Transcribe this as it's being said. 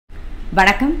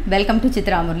வணக்கம் welcome to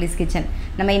Chitra Murali's kitchen.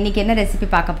 நம்ம இன்றைக்கி என்ன ரெசிபி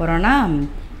பார்க்க போகிறோன்னா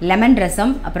லெமன்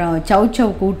ரசம், அப்புறம் சவ்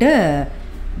சவ் கூட்டு,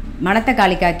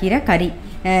 மணத்தக்காளி கீரை கறி.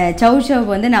 சவ் சவ்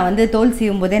வந்து நான் வந்து தோல்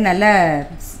சீவும் போதே நல்லா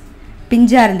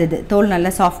பிஞ்சாக இருந்தது, தோல்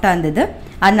நல்லா சாஃப்டாக இருந்தது.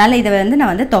 அதனால் இதை வந்து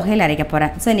நான் வந்து தொகையில் அரைக்க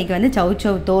போகிறேன். ஸோ இன்றைக்கி வந்து சவ்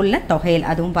சவ் தோலில் தொகையில்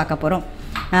அதுவும் பார்க்க போகிறோம்.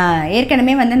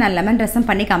 ஏற்கனவே வந்து நான் லெமன் ரசம்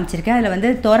பண்ணி காமிச்சிருக்கேன். அதில் வந்து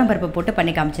தோரம்பருப்பு போட்டு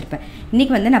பண்ணி காமிச்சிருப்பேன்.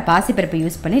 இன்றைக்கி வந்து நான் பாசிப்பருப்பு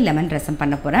யூஸ் பண்ணி லெமன் ரசம்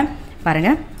பண்ண போகிறேன்.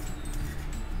 பாருங்கள்,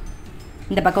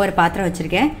 இந்த பக்கம் ஒரு பாத்திரம்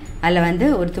வச்சுருக்கேன். அதில் வந்து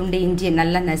ஒரு துண்டு இஞ்சி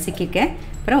நல்லா நசுக்கிருக்கேன்.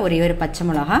 அப்புறம் ஒரே ஒரு பச்சை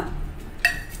மிளகா,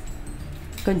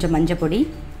 கொஞ்சம் மஞ்சள் பொடி,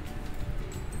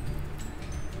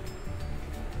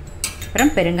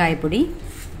 அப்புறம் பெருங்காய பொடி,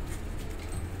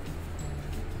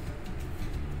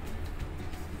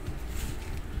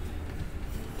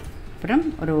 அப்புறம்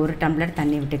ஒரு டம்ளர்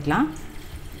தண்ணி விட்டுக்கலாம்.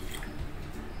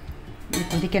 இது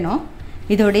கொதிக்கணும்.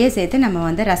 இதோடையே சேர்த்து நம்ம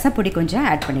வந்து ரசப்பொடி கொஞ்சம்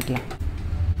ஆட் பண்ணிக்கலாம்.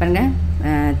 பாருங்கள்,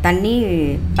 தண்ணி,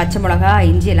 பச்சை மிளகா,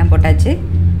 இஞ்சி எல்லாம் போட்டாச்சு.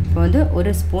 இப்போ வந்து ஒரு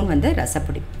ஸ்பூன் வந்து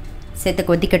ரசப்பொடி சேர்த்து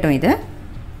கொதிக்கட்டும். இது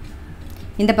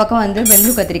இந்த பக்கம் வந்து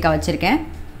வெள்ளு கத்திரிக்காய் வச்சுருக்கேன்.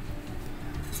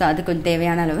 ஸோ அது கொஞ்சம்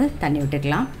தேவையான அளவு தண்ணி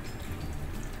விட்டுக்கலாம்.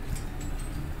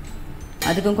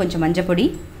 அதுக்கும் கொஞ்சம் மஞ்சள் பொடி,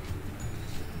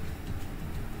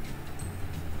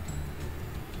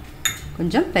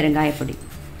 கொஞ்சம் பெருங்காய பொடி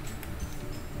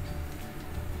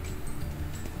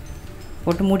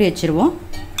போட்டு மூடி வச்சுருவோம்.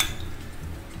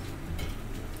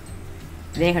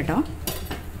 வேகட்டும்.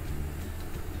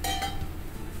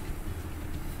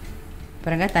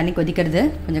 பாருங்க, தண்ணி கொதிக்கிறது.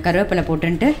 கொஞ்சம் கருவேப்பிலை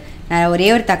போட்டுன்ட்டு நான் ஒரே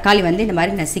ஒரு தக்காளி வந்து இந்த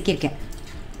மாதிரி நசுக்கியிருக்கேன்.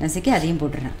 நசுக்கி அதையும்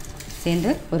போட்டுறேன்.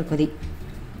 சேர்ந்து ஒரு கொதி.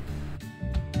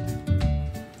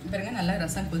 பாருங்க, நல்லா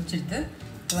ரசம் கொதிச்சிடுது.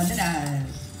 இப்போ வந்து நான்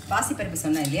பாசிப்பருப்பு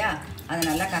சொன்னேன் இல்லையா, அதை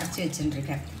நல்லா கரைச்சி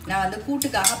வச்சுட்டுருக்கேன். நான் வந்து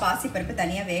கூட்டுக்காக பாசிப்பருப்பு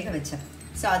தனியாக வேக வச்சேன்.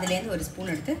 ஸோ அதுலேருந்து ஒரு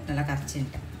ஸ்பூன் எடுத்து நல்லா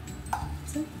கரைச்சின்ட்டேன்.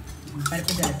 ஸோ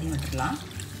பருப்பு ஜலத்தையும் விட்டுடலாம்.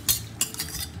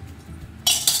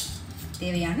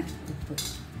 தேவையான உப்பு,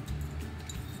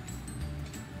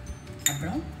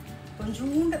 அப்புறம்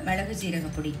கொஞ்சோண்டு மிளகு ஜீரக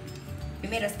பொடி.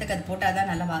 எப்பவுமே ரசத்துக்கு அது போட்டால் தான்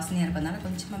நல்லா வாசனையாக இருக்கிறதுனால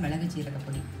கொஞ்சமாக மிளகு ஜீரக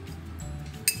பொடி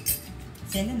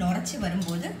சேர்ந்து நுரைச்சி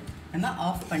வரும்போது நம்ம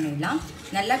ஆஃப் பண்ணிடலாம்.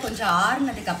 நல்லா கொஞ்சம்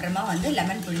ஆறுனதுக்கு அப்புறமா வந்து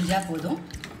லெமன் புழிஞ்சால் போதும்.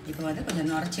 இப்போ வந்து கொஞ்சம்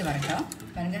நுரைச்சி வரட்டும்.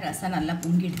 பாருங்க, ரசம் நல்லா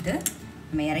பொங்கிடுது.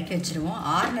 நம்ம இறக்கி வச்சுருவோம்.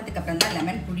 ஆறுனதுக்கு அப்புறம் தான்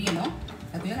லெமன் புழியணும்.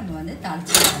 அதுக்குள்ளே நம்ம வந்து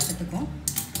தாளிச்சு ரசத்துக்கும்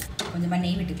கொஞ்சமாக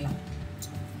நெய் விட்டுக்கலாம்.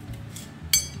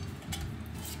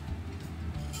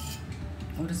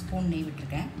 ஒரு ஸ்பூன் நெய்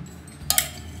விட்டுருக்கேன்.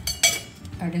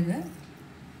 கடுகு,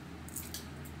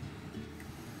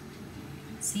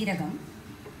 சீரகம்,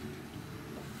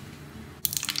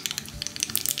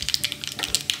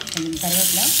 கொஞ்சம்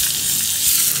கருவேப்பிலை,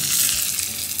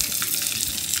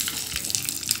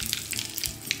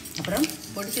 அப்புறம்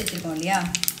பொடிச்சு வச்சுருக்கோம் இல்லையா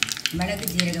மிளகு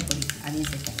ஜீரக பொடி,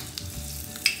 அதையும்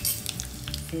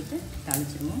சேர்த்து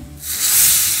தாளிச்சிடுவோம்.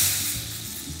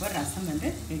 இப்போ ரசம் வந்து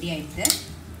ரெடி ஆகிடுது.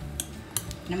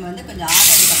 நம்ம வந்து கொஞ்சம்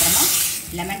ஆறுனதுக்கப்புறமா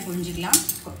லெமன் புழிஞ்சிக்கலாம்.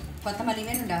 கொத்தமல்லி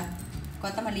வேணும்டா,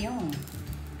 கொத்தமல்லியும்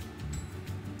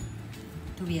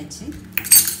தூவியாச்சு.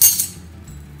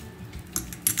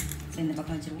 இந்த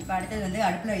பக்கம் வச்சுருக்கோம். இப்போ அடுத்தது வந்து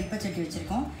அடுப்பில் இப்பச்சட்டி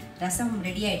வச்சுருக்கோம். ரசம்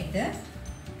ரெடி ஆகிடுது.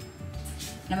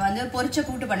 நம்ம வந்து பொரிச்ச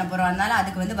கூட்டு பண்ண போகிறோம். அதனால்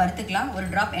அதுக்கு வந்து வறுத்துக்கலாம். ஒரு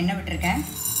ட்ராப் எண்ணெய் விட்டுருக்கேன்.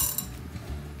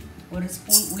 ஒரு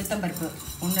ஸ்பூன் உளுத்தம்பருப்பு,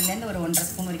 1லேருந்து ஒரு 1.5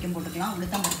 ஸ்பூன் வரைக்கும் போட்டுக்கலாம்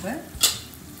உளுத்தம்பருப்பு.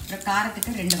 அப்புறம்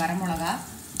காரத்துக்கு 2 வரமிளகா.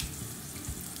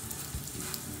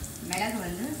 மிளகு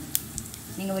வந்து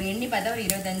நீங்கள் ஒரு எண்ணி பார்த்தா ஒரு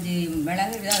 25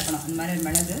 மிளகு தான் இருக்கணும். அந்த மாதிரி ஒரு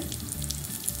மிளகு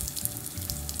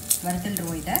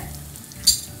வறுத்துருவோம். இதை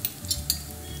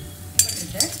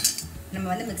போட்டுட்டு நம்ம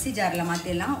வந்து மிக்ஸி ஜாரில்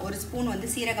மாற்றிடலாம். ஒரு ஸ்பூன் வந்து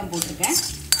சீரகம் போட்டிருக்கேன்.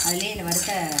 அதிலே இந்த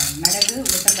வறுத்த மிளகு,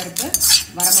 உளுத்தம்பருப்பு,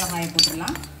 வரமிளகாயை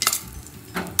போட்டுடலாம்.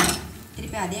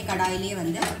 திருப்பி அதே கடாயிலே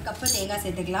வந்து ஒரு கப்பு தேங்காய்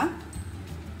சேர்த்துக்கலாம்.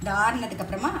 இந்த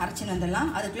ஆறுனதுக்கப்புறமா அரைச்சின்னு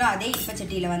வந்துடலாம். அதுக்குள்ளே அதே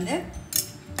இப்பச்சட்டியில் வந்து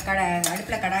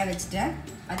அடுப்பில் கடாய் வச்சுட்டேன்.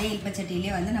 அதே இப்பச்சட்டியிலே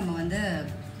வந்து நம்ம வந்து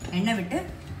எண்ணெய் விட்டு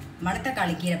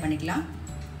மணத்தக்காளி கீரை பண்ணிக்கலாம்.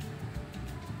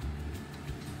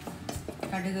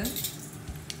 கடுகு,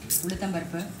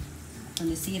 உளுத்தம்பருப்பு,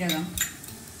 கொஞ்சம் சீரகம்,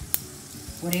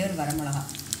 ஒரே ஒரு வரமிளகா.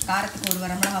 காரத்துக்கு ஒரு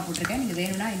வரமிளகா போட்டிருக்கேன். நீங்கள்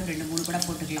வேணும்னா இன்னும் 2-3 கூட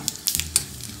போட்டுக்கலாம்.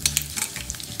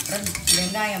 அப்புறம்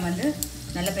வெங்காயம் வந்து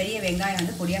நல்ல பெரிய வெங்காயம்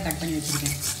வந்து பொடியாக கட் பண்ணி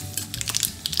வச்சுருக்கேன்.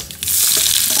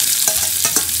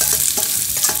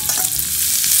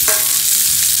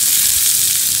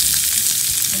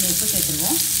 உப்பு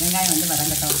சேர்த்துருவோம். வெங்காயம் வந்து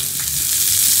வதங்கட்டும்.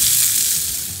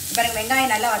 இப்போ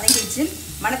வெங்காயம் நல்லா வதங்கிடுச்சு.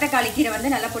 மணத்தக்காளி கீரை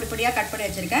வந்து நல்லா பொடி பொடியாக கட் பண்ணி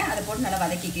வச்சுருக்கேன். அதை போட்டு நல்லா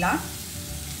வதக்கிக்கலாம்.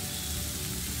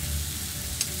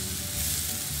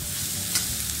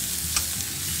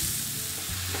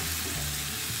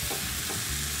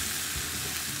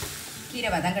 கீரை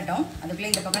வதங்கட்டும். அதுக்குள்ளே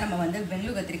இந்த பக்கம் நம்ம வந்து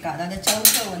வெள்ளு கத்திரிக்காய் அதாவது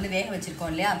சௌச்சவ் வந்து வேக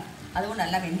வச்சுருக்கோம் இல்லையா, அதுவும்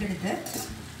நல்லா வெந்தெடுத்து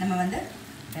நம்ம வந்து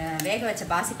வேக வச்ச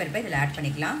பாசிப்பருப்பை இதில் ஆட்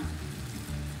பண்ணிக்கலாம்.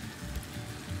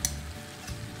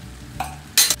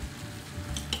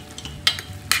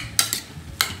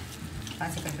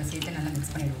 பாசிப்பருப்பை சேர்த்து நல்லா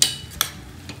மிக்ஸ் பண்ணிடுவோம்.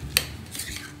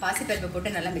 பாசிப்பருப்பை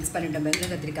போட்டு நல்லா மிக்ஸ் பண்ணிட்டோம் வெள்ளை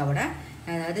கத்திரிக்காயோட,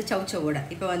 அதாவது சௌச்சவோட.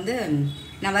 இப்போ வந்து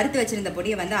நான் வறுத்து வச்சுருந்த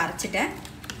பொடியை வந்து அரைச்சிட்டேன்,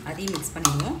 அதையும் மிக்ஸ்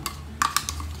பண்ணிடுவோம்.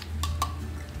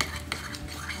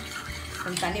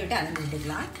 கொஞ்சம் தண்ணி விட்டு அலந்து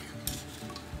விட்டுக்கலாம்.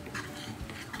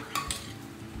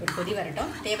 ஒரு கொதி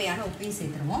வரட்டும். தேவையான உப்பையும்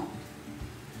சேர்த்துருவோம்.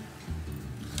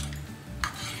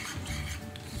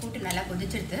 கூட்டு நல்லா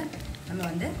கொதிச்செடுத்து நம்ம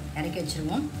வந்து இறக்கி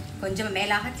வச்சுருவோம். கொஞ்சம்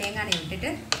மேலாக தேங்காய் எண்ணெய்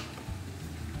விட்டுட்டு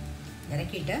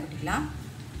இறக்கிட்டு விட்டுக்கலாம்.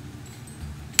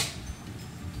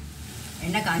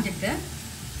 எண்ணெய் காஞ்சிட்டு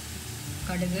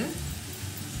கடுகு,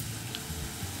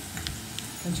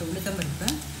 கொஞ்சம் உளுத்தம் பருப்பு,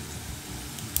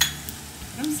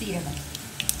 அப்புறம் சீரகம்.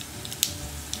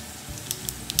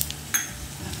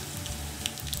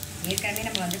 ஏற்கனவே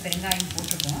நம்ம வந்து பெருங்காயம்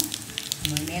போட்டிருக்கோம்,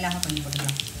 நம்ம மேலாக கொஞ்சம்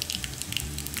போட்டுக்கலாம்.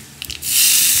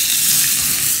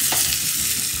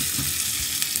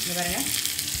 இது பாருங்க,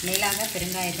 மேலாக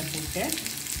பெருங்காயத்தை போட்டு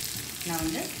நான்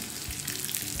வந்து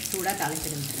சூடாக தாளித்து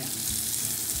விட்டுறேன்.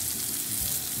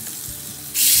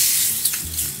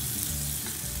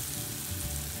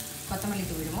 கொத்தமல்லி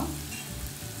தூவிடுவோம்.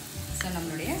 ஸோ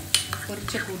நம்மளுடைய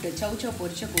பொரிச்ச கூட்டு சௌச்சவ்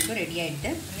பொரிச்ச கூட்டு ரெடி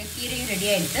ஆகிடுது. கீரையும் ரெடி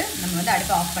ஆகிடுது. நம்ம வந்து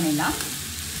அடுப்பை ஆஃப் பண்ணிடலாம்.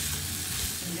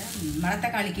 இந்த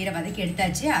மணத்தக்காளி கீரை வதக்கி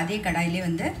எடுத்தாச்சு. அதே கடாயிலே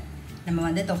வந்து நம்ம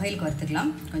வந்து தொகையிலுக்கு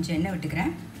வறுத்துக்கலாம். கொஞ்சம் எண்ணெய்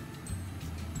விட்டுக்கிறேன்.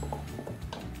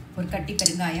 ஒரு கட்டி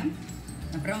பெருங்காயம்,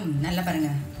 அப்புறம் நல்லா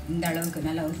பாருங்கள் இந்த அளவுக்கு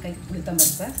நல்லா ஒரு கை உளுத்தம்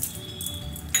பருப்பு.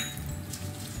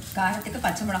 காரத்துக்கு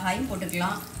பச்சை மிளகாயும்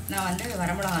போட்டுக்கலாம். நான் வந்து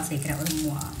வரமிளகா சேர்க்குறேன், ஒரு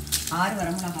 6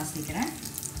 வரமிளகா சேர்க்குறேன்.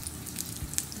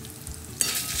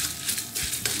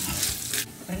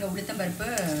 பாருங்க உளுத்தம் பருப்பு,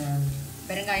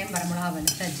 பெருங்காயம், வரமிளகா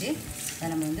வறுத்தாச்சு.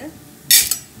 அதை நம்ம வந்து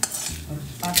ஒரு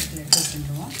பாத்திரத்தில் எடுத்து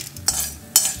வச்சுருவோம்.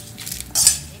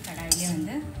 கடாயிலே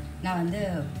வந்து நான் வந்து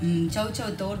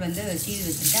சௌச்சவ் தோல் வந்து சீவி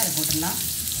வச்சுருக்கேன், அதை போட்டுடலாம்.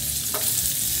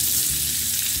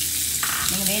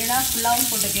 நீங்கள் வேணும்னா ஃபுல்லாகவும்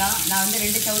போட்டுக்கலாம். நான் வந்து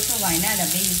 2 சௌச்சவ் வாங்கினேன், அதை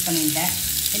அப்படியே யூஸ் பண்ணிட்டேன்.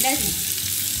 இல்லை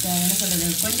என்ன சொல்கிறது,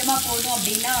 கொஞ்சமாக போதும்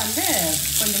அப்படின்னா வந்து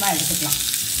கொஞ்சமாக எடுத்துக்கலாம்,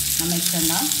 நம்ம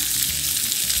இஷ்டம்தான்.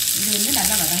 இது வந்து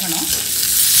நல்லா வதங்கணும்.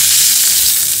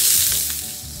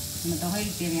 நம்ம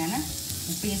தொகைக்கு தேவையான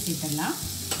உப்பையும் சேர்த்துடலாம்.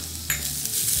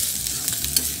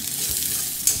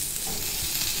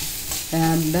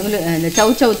 இந்த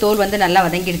சௌச்சவ் தோல் வந்து நல்லா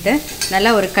வதங்கிடுது. நல்லா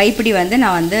ஒரு கைப்பிடி வந்து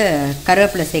நான் வந்து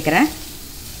கருவேப்பிலை சேர்க்குறேன்.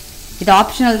 இது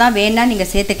ஆப்ஷனல் தான், வேணா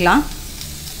நீங்கள் சேர்த்துக்கலாம்.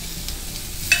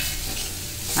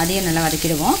 அதையும் நல்லா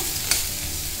வதக்கிடுவோம்.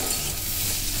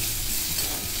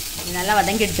 நல்லா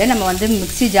வதங்கிடுது. நம்ம வந்து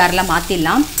மிக்ஸி ஜாரில்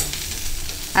மாற்றிடலாம்.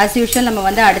 ஆஸ் யூஷுவல் நம்ம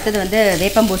வந்து அடுத்தது வந்து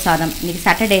வேப்பம்பூ சாதம். இன்றைக்கி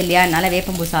சாட்டர்டே இல்லையா, அதனால்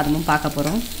வேப்பம்பூ சாதமும் பார்க்க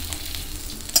போகிறோம்.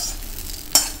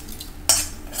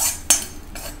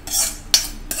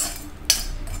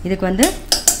 இதுக்கு வந்து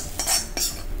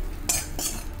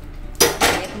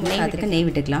அதுக்கு நெய்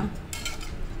விட்டுக்கலாம்.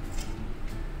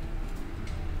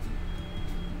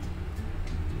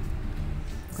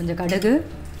 கொஞ்சம் கடுகு,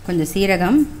 கொஞ்சம்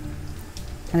சீரகம்,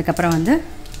 அதுக்கப்புறம் வந்து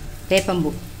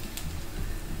வேப்பம்பூ.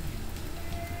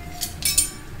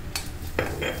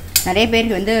 நிறைய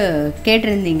பேருக்கு வந்து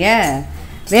கேட்டிருந்தீங்க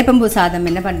வேப்பம்பூ சாதம்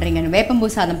என்ன பண்ணுறீங்கன்னு. வேப்பம்பூ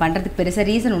சாதம் பண்ணுறதுக்கு பெருசாக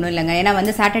ரீசன் ஒன்றும் இல்லைங்க. ஏன்னா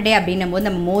வந்து சாட்டர்டே அப்படின்னும் போது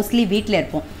நம்ம மோஸ்ட்லி வீட்டில்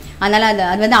இருப்போம். அதனால்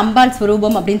அது வந்து அம்பாள்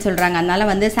ஸ்வரூபம் அப்படின்னு சொல்கிறாங்க. அதனால்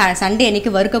வந்து சண்டே அன்றைக்கி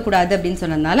வறுக்கக்கூடாது அப்படின்னு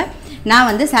சொன்னதுனால நான்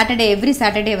வந்து எவ்ரி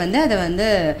சாட்டர்டே வந்து அதை வந்து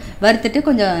வறுத்துட்டு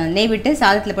கொஞ்சம் நெய் விட்டு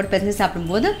சாதத்தில் போட்டு பிசைஞ்சு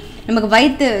சாப்பிடும்போது நமக்கு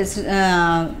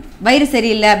வயிறு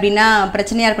சரியில்லை அப்படின்னா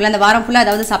பிரச்சனையாக இருக்கும்ல, அந்த வாரம் ஃபுல்லாக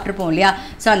அதாவது சாப்பிட்ருப்போம் இல்லையா.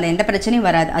 ஸோ அந்த எந்த பிரச்சனையும்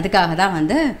வராது. அதுக்காக தான்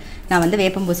வந்து நான் வந்து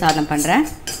வேப்பம்பூ சாதம் பண்ணுறேன்.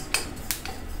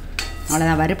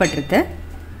 அவ்வளோதான், வறுபட்டுருது.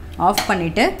 ஆஃப்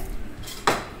பண்ணிவிட்டு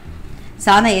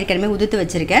சாதம் ஏற்கனவே உதுத்து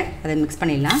வச்சுருக்கேன், அதை மிக்ஸ்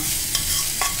பண்ணிடலாம்.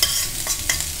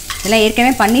 இதெல்லாம்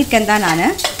ஏற்கனவே பண்ணியிருக்கேன் தான் நான்.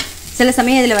 சில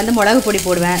சமயம் இதில் வந்து மிளகு பொடி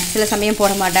போடுவேன், சில சமயம்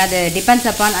போட மாட்டேன். அது டிபெண்ட்ஸ்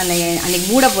அப்பான் அன்றைக்கி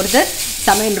மூடை பொறுத்து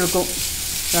சமையல் இருக்கும்.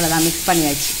 இவ்வளோதான், மிக்ஸ்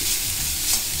பண்ணியாச்சு.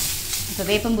 இப்போ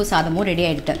வேப்பம்பூ சாதமும் ரெடி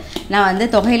ஆகிடுது. நான் வந்து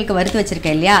தொகையிலுக்கு வறுத்து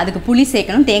வச்சுருக்கேன் இல்லையா, அதுக்கு புளி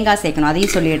சேர்க்கணும், தேங்காய் சேர்க்கணும்,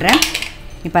 அதையும் சொல்லிடுறேன்.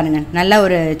 இப்போ பாருங்கள், நல்லா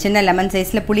ஒரு சின்ன லெமன்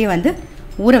சைஸில் புளியை வந்து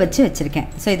ஊற வச்சுருக்கேன்.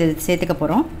 ஸோ இதை சேர்த்துக்க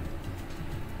போகிறோம்.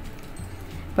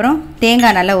 அப்புறம்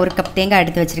தேங்காய், நல்லா ஒரு கப் தேங்காய்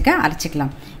எடுத்து வச்சுருக்கேன்,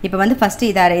 அரைச்சிக்கலாம். இப்போ வந்து ஃபஸ்ட்டு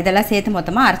இதெல்லாம் சேர்த்து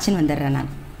மொத்தமாக அரைச்சின்னு வந்துடுறேன் நான்.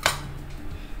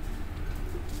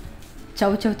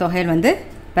 சௌச்சவ் தொகையில் வந்து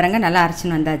பாருங்க நல்லா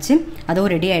அரைச்சின்னு வந்தாச்சு,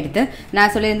 அதுவும் ரெடி ஆகிடுது.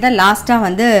 நான் சொல்லியிருந்தேன் லாஸ்ட்டாக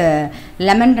வந்து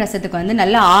லெமன் ரசத்துக்கு வந்து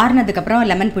நல்லா ஆறுனதுக்கப்புறம்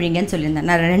லெமன் புழிங்கன்னு சொல்லியிருந்தேன்.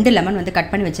 நான் 2 லெமன் வந்து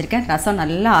கட் பண்ணி வச்சுருக்கேன். ரசம்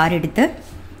நல்லா ஆறிடுத்து.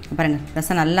 பாருங்கள்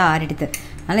ரசம் நல்லா ஆறிடுது.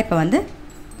 அதனால் இப்போ வந்து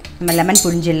நம்ம லெமன்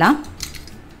புழிஞ்சிடலாம்.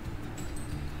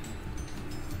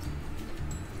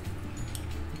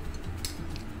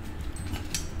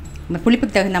 நம்ம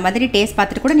புளிப்புக்கு தகுந்த மாதிரி டேஸ்ட்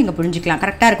பார்த்துட்டு கூட நீங்கள் புழிஞ்சிக்கலாம்.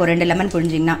 கரெக்டாக இருக்கும் 2 லெமன்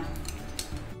புழிஞ்சிங்கன்னா.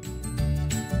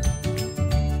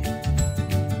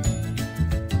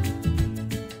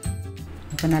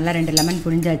 இப்போ நல்லா 2 லெமன்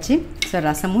புழிஞ்சாச்சு. ஸோ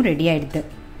ரசமும் ரெடி ஆகிடுது.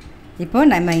 இப்போது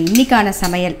நம்ம இன்றைக்கான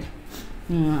சமையல்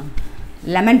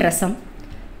லெமன் ரசம்,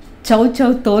 சவ்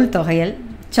சவ் தோல் தொகையல்,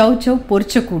 சவ் சவ்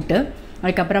பொரிச்ச கூட்டு,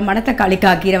 அதுக்கப்புறம் மணத்தக்காளி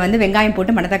கீரை வந்து வெங்காயம்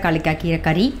போட்டு மணத்தக்காளி கீரை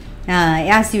கறி,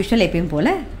 ஆஸ் யூஷுவல் எப்பயும்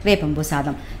போல் வேப்பம்பூ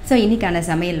சாதம். ஸோ இன்றைக்கான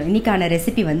சமையல் இன்றைக்கான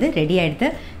ரெசிபி வந்து ரெடி ஆகிடுது.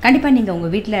 கண்டிப்பாக நீங்கள்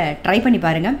உங்கள் வீட்டில் ட்ரை பண்ணி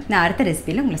பாருங்கள். நான் அடுத்த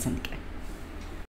ரெசிபியில் உங்களை சந்திக்கிறேன்.